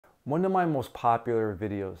One of my most popular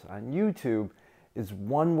videos on YouTube is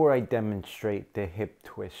one where I demonstrate the hip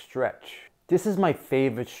twist stretch. This is my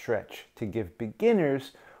favorite stretch to give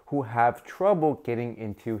beginners who have trouble getting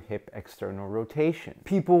into hip external rotation.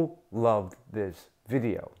 People loved this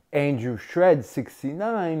video. Andrew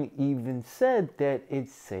Shred69 even said that it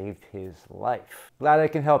saved his life. Glad I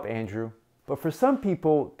can help, Andrew. But for some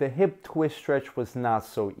people, the hip twist stretch was not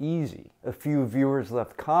so easy. A few viewers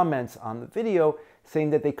left comments on the video saying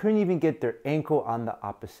that they couldn't even get their ankle on the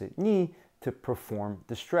opposite knee to perform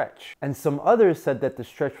the stretch. And some others said that the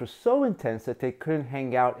stretch was so intense that they couldn't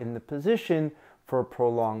hang out in the position for a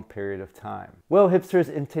prolonged period of time. Well, hipsters,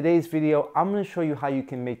 in today's video, I'm going to show you how you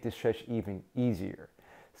can make this stretch even easier.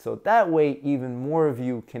 So that way, even more of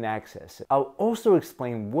you can access it. I'll also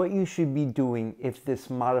explain what you should be doing if this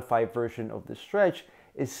modified version of the stretch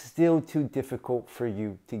is still too difficult for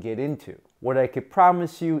you to get into. What I can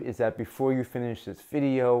promise you is that before you finish this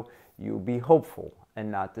video, you'll be hopeful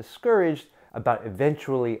and not discouraged about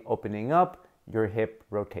eventually opening up your hip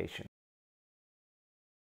rotation.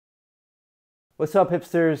 What's up,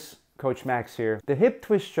 hipsters? Coach Max here. The hip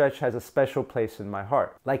twist stretch has a special place in my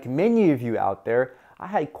heart. Like many of you out there, I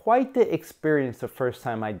had quite the experience the first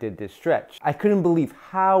time I did this stretch. I couldn't believe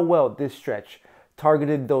how well this stretch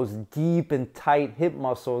targeted those deep and tight hip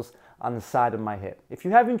muscles on the side of my hip. If you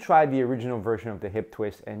haven't tried the original version of the hip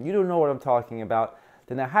twist and you don't know what I'm talking about,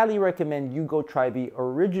 then I highly recommend you go try the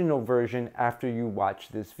original version after you watch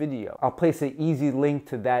this video. I'll place an easy link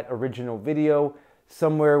to that original video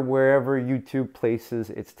somewhere wherever YouTube places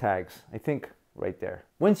its tags. I think right there.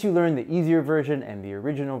 Once you learn the easier version and the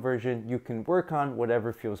original version, you can work on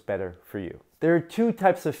whatever feels better for you. There are two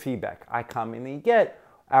types of feedback I commonly get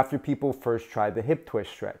after people first try the hip twist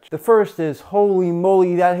stretch. The first is, holy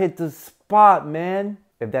moly, that hit the spot, man.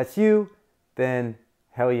 If that's you, then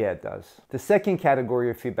hell yeah, it does. The second category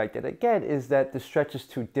of feedback that I get is that the stretch is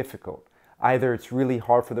too difficult. Either it's really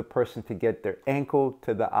hard for the person to get their ankle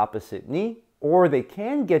to the opposite knee, or they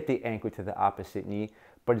can get the ankle to the opposite knee,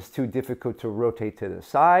 but it's too difficult to rotate to the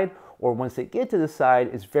side, or once they get to the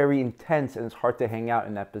side, it's very intense and it's hard to hang out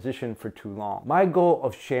in that position for too long. My goal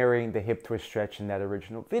of sharing the hip twist stretch in that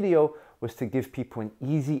original video was to give people an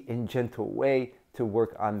easy and gentle way to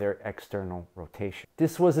work on their external rotation.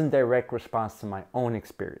 This was in direct response to my own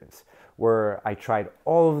experience, where I tried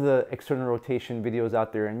all of the external rotation videos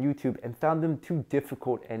out there on YouTube and found them too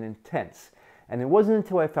difficult and intense. And it wasn't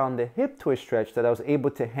until I found the hip twist stretch that I was able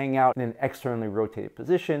to hang out in an externally rotated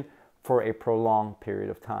position for a prolonged period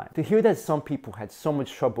of time. To hear that some people had so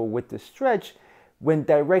much trouble with this stretch went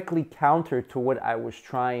directly counter to what I was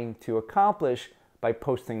trying to accomplish by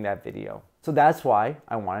posting that video. So that's why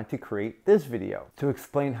I wanted to create this video, to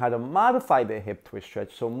explain how to modify the hip twist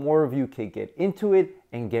stretch so more of you can get into it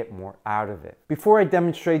and get more out of it. Before I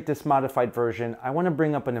demonstrate this modified version, I want to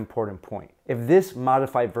bring up an important point. If this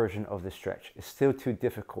modified version of the stretch is still too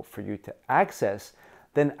difficult for you to access,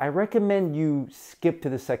 then I recommend you skip to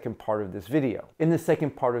the second part of this video. In the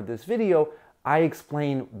second part of this video, I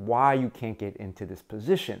explain why you can't get into this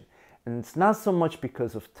position. And it's not so much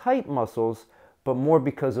because of tight muscles, but more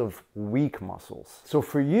because of weak muscles. So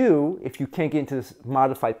for you, if you can't get into this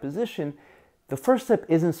modified position, the first step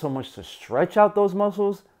isn't so much to stretch out those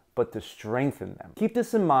muscles, but to strengthen them. Keep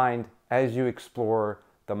this in mind as you explore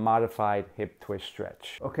the modified hip twist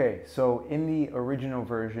stretch. Okay, so in the original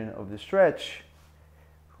version of the stretch,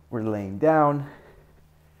 we're laying down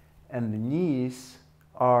and the knees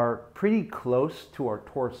are pretty close to our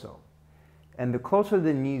torso. And the closer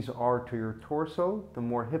the knees are to your torso, the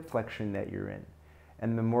more hip flexion that you're in.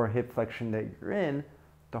 And the more hip flexion that you're in,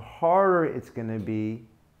 the harder it's going to be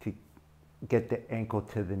to get the ankle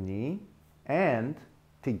to the knee and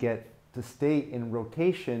to stay in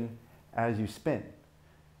rotation as you spin.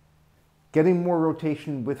 Getting more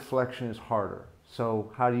rotation with flexion is harder.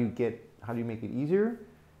 So how do you make it easier?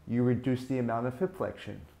 You reduce the amount of hip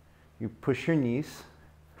flexion. You push your knees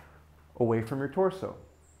away from your torso.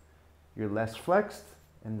 You're less flexed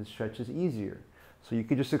and the stretch is easier. So you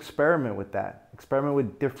could just experiment with that. Experiment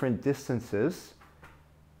with different distances,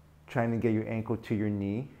 trying to get your ankle to your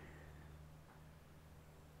knee.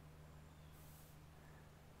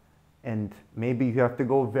 And maybe you have to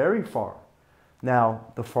go very far. Now,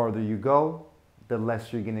 the farther you go, the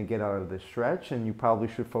less you're gonna get out of the stretch, and you probably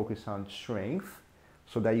should focus on strength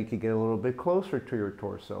so that you can get a little bit closer to your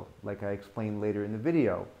torso, like I explained later in the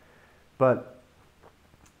video. But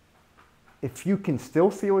if you can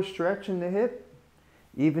still feel a stretch in the hip,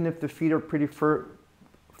 even if the feet are pretty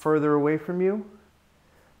further away from you,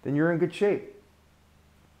 then you're in good shape.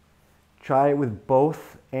 Try it with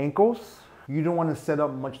both ankles. You don't want to set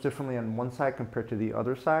up much differently on one side compared to the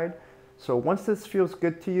other side. So once this feels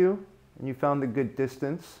good to you and you found a good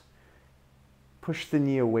distance, push the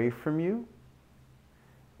knee away from you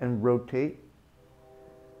and rotate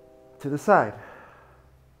to the side.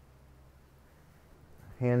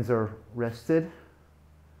 Hands are resting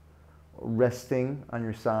on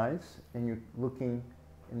your sides, and you're looking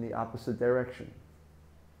in the opposite direction.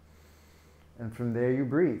 And from there you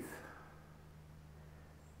breathe.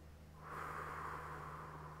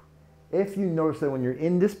 If you notice that when you're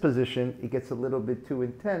in this position, it gets a little bit too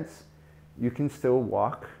intense, you can still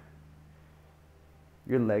walk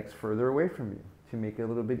your legs further away from you to make it a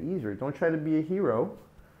little bit easier. Don't try to be a hero.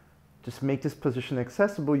 Just make this position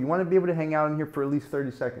accessible. You want to be able to hang out in here for at least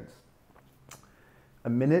 30 seconds. A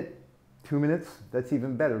minute, 2 minutes, that's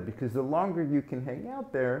even better, because the longer you can hang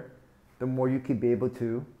out there, the more you could be able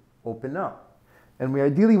to open up. And we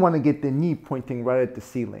ideally want to get the knee pointing right at the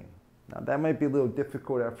ceiling. Now that might be a little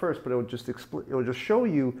difficult at first, but it will just show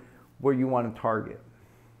you where you want to target.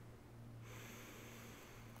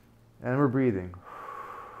 And we're breathing.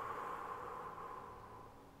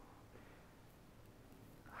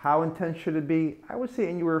 How intense should it be? I would say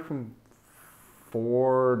anywhere from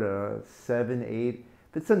 4 to 7, 8.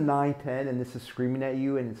 If it's a 9, 10 and this is screaming at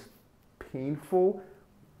you and it's painful,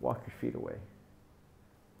 walk your feet away.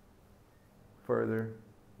 Further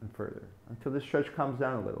and further until the stretch calms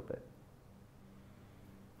down a little bit.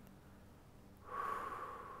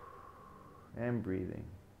 And breathing.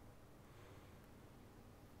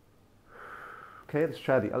 Okay, let's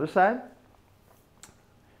try the other side.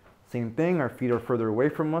 Same thing, our feet are further away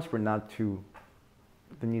from us. The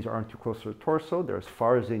knees aren't too close to the torso. They're as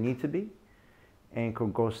far as they need to be. Ankle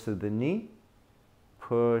goes to the knee.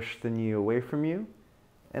 Push the knee away from you.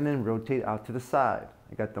 And then rotate out to the side.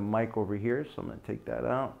 I got the mic over here, so I'm going to take that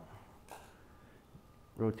out.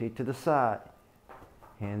 Rotate to the side.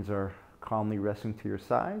 Hands are calmly resting to your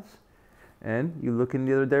sides. And you look in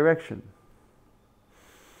the other direction.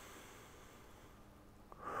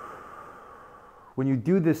 When you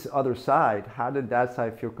do this other side, how did that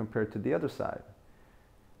side feel compared to the other side?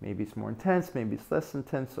 Maybe it's more intense, maybe it's less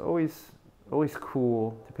intense. Always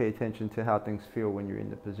cool to pay attention to how things feel when you're in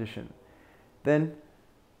the position. Then,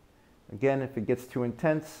 again, if it gets too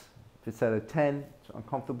intense, if it's at a 10, it's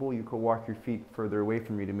uncomfortable, you could walk your feet further away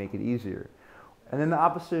from you to make it easier. And then the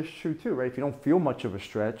opposite is true too, right? If you don't feel much of a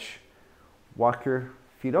stretch, walk your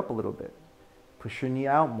feet up a little bit. Push your knee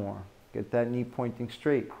out more. Get that knee pointing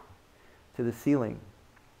straight to the ceiling.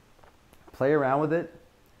 Play around with it.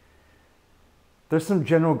 There's some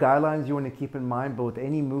general guidelines you want to keep in mind, but with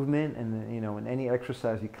any movement and in any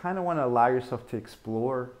exercise, you kind of want to allow yourself to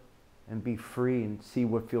explore and be free and see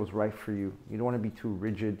what feels right for you. You don't want to be too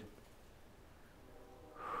rigid.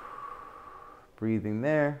 Breathing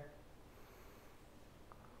there.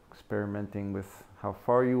 Experimenting with how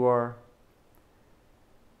far you are.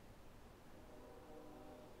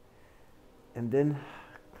 And then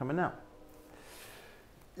coming out.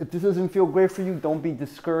 If this doesn't feel great for you, don't be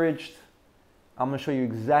discouraged. I'm going to show you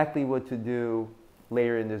exactly what to do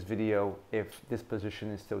later in this video if this position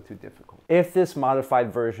is still too difficult. If this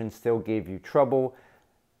modified version still gave you trouble,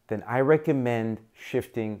 then I recommend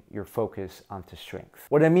shifting your focus onto strength.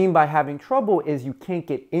 What I mean by having trouble is you can't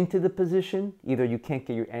get into the position. Either you can't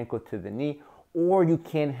get your ankle to the knee, or you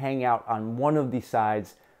can't hang out on one of these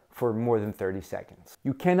sides for more than 30 seconds.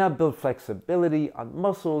 You cannot build flexibility on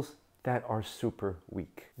muscles that are super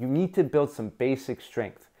weak. You need to build some basic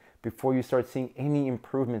strength before you start seeing any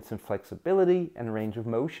improvements in flexibility and range of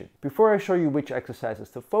motion. Before I show you which exercises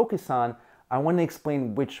to focus on, I want to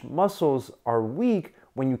explain which muscles are weak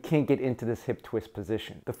when you can't get into this hip twist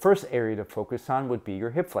position. The first area to focus on would be your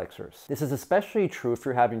hip flexors. This is especially true if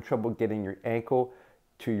you're having trouble getting your ankle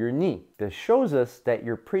to your knee. This shows us that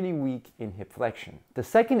you're pretty weak in hip flexion. The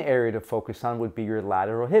second area to focus on would be your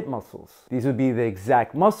lateral hip muscles. These would be the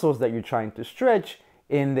exact muscles that you're trying to stretch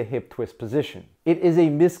in the hip twist position. It is a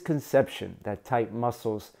misconception that tight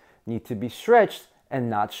muscles need to be stretched and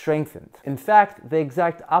not strengthened. In fact, the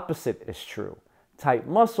exact opposite is true. Tight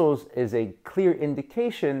muscles is a clear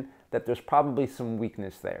indication that there's probably some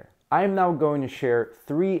weakness there. I am now going to share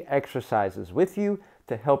 3 exercises with you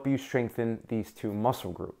to help you strengthen these 2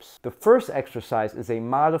 muscle groups. The first exercise is a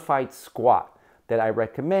modified squat that I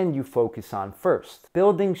recommend you focus on first.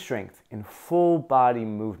 Building strength in full body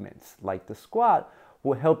movements like the squat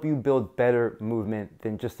will help you build better movement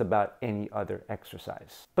than just about any other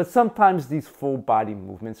exercise. But sometimes these full body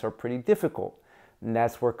movements are pretty difficult, and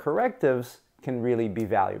that's where correctives can really be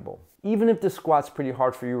valuable. Even if the squat's pretty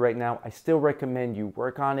hard for you right now, I still recommend you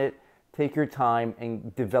work on it, take your time,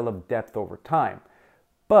 and develop depth over time.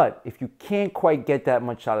 But if you can't quite get that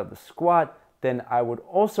much out of the squat, then I would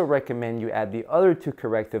also recommend you add the other two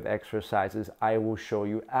corrective exercises I will show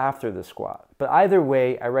you after the squat. But either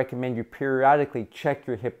way, I recommend you periodically check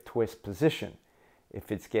your hip twist position. If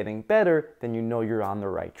it's getting better, then you know you're on the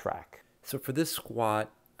right track. So for this squat,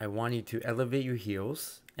 I want you to elevate your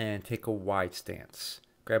heels and take a wide stance.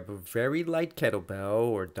 Grab a very light kettlebell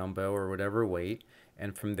or dumbbell or whatever weight,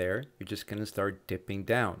 and from there, you're just gonna start dipping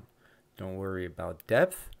down. Don't worry about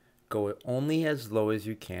depth. Go only as low as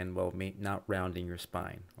you can while not rounding your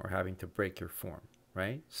spine or having to break your form,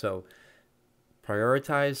 right? So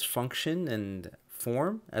prioritize function and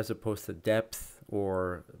form as opposed to depth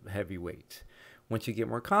or heavy weight. Once you get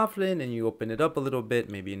more confident and you open it up a little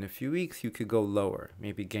bit, maybe in a few weeks, you could go lower.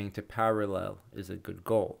 Maybe getting to parallel is a good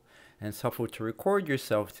goal. And it's helpful to record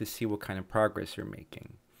yourself to see what kind of progress you're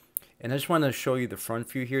making. And I just want to show you the front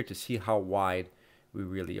view here to see how wide we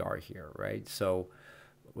really are here, right? So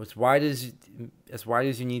as wide as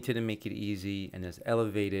you need to make it easy, and as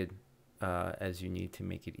elevated as you need to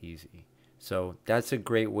make it easy. So that's a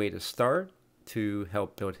great way to start to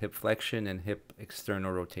help build hip flexion and hip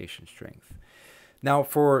external rotation strength. Now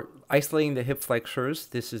for isolating the hip flexors,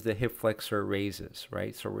 this is the hip flexor raises,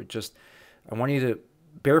 right? So I want you to,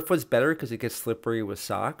 barefoot's better because it gets slippery with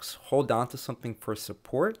socks. Hold on to something for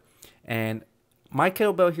support. And my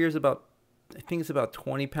kettlebell here is I think it's about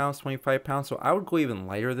 20 pounds, 25 pounds. So I would go even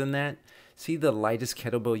lighter than that. See the lightest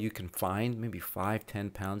kettlebell you can find, maybe 5, 10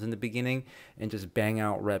 pounds in the beginning, and just bang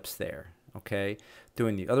out reps there, okay?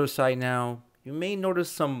 Doing the other side now, you may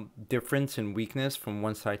notice some difference in weakness from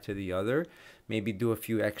one side to the other. Maybe do a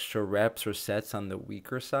few extra reps or sets on the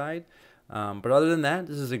weaker side. But other than that,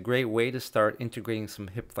 this is a great way to start integrating some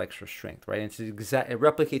hip flexor strength, right? And it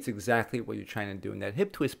replicates exactly what you're trying to do in that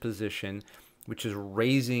hip twist position, which is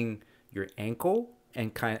raising your ankle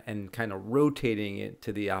and kind of rotating it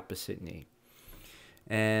to the opposite knee.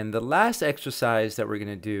 And the last exercise that we're going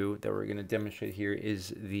to do, that we're going to demonstrate here,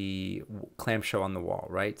 is the clamshell on the wall,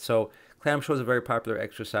 right? So clamshell is a very popular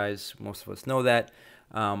exercise. Most of us know that.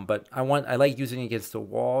 But I like using it against the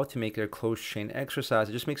wall to make it a closed chain exercise.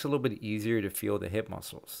 It just makes it a little bit easier to feel the hip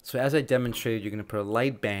muscles. So as I demonstrated, you're going to put a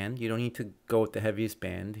light band. You don't need to go with the heaviest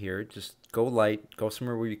band here. Just go light, go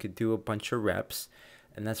somewhere where you could do a bunch of reps.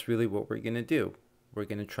 And that's really what we're going to do. We're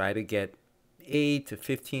going to try to get 8 to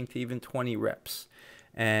 15 to even 20 reps.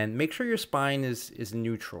 And make sure your spine is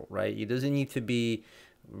neutral, right? It doesn't need to be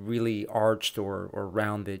really arched or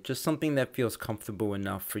rounded, just something that feels comfortable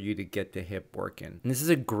enough for you to get the hip working. And this is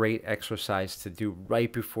a great exercise to do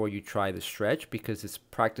right before you try the stretch, because it's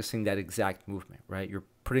practicing that exact movement, right? You're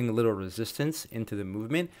putting a little resistance into the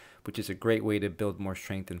movement, which is a great way to build more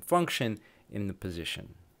strength and function in the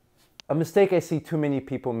position. A mistake I see too many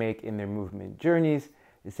people make in their movement journeys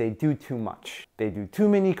is they do too much. They do too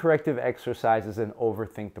many corrective exercises and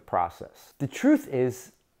overthink the process. The truth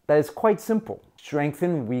is that it's quite simple.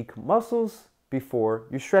 Strengthen weak muscles before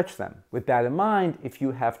you stretch them. With that in mind, if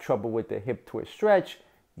you have trouble with the hip twist stretch,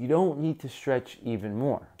 you don't need to stretch even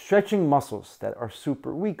more. Stretching muscles that are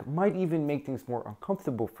super weak might even make things more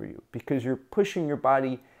uncomfortable for you, because you're pushing your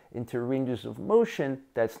body into ranges of motion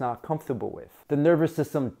that's not comfortable with. The nervous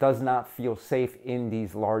system does not feel safe in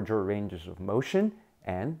these larger ranges of motion,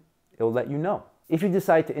 and it'll let you know. If you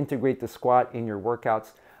decide to integrate the squat in your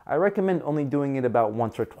workouts, I recommend only doing it about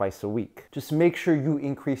once or twice a week. Just make sure you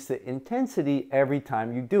increase the intensity every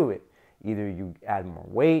time you do it. Either you add more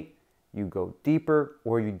weight, you go deeper,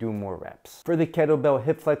 or you do more reps. For the kettlebell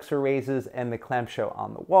hip flexor raises and the clamshell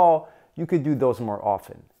on the wall, you could do those more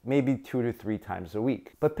often, maybe 2 to 3 times a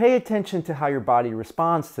week. But pay attention to how your body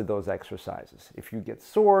responds to those exercises. If you get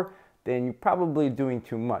sore, then you're probably doing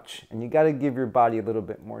too much, and you gotta give your body a little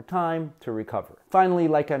bit more time to recover. Finally,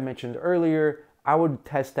 like I mentioned earlier, I would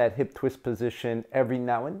test that hip twist position every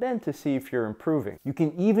now and then to see if you're improving. You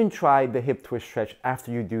can even try the hip twist stretch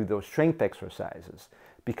after you do those strength exercises,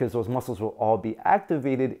 because those muscles will all be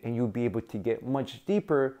activated and you'll be able to get much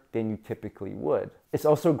deeper than you typically would. It's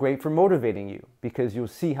also great for motivating you, because you'll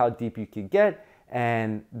see how deep you can get,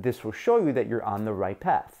 and this will show you that you're on the right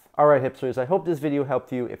path. All right, hipsters, I hope this video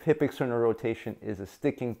helped you if hip external rotation is a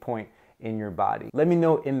sticking point in your body. Let me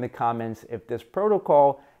know in the comments if this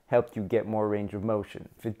protocol helped you get more range of motion.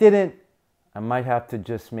 If it didn't, I might have to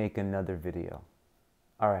just make another video.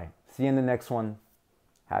 All right, see you in the next one.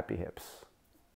 Happy hips.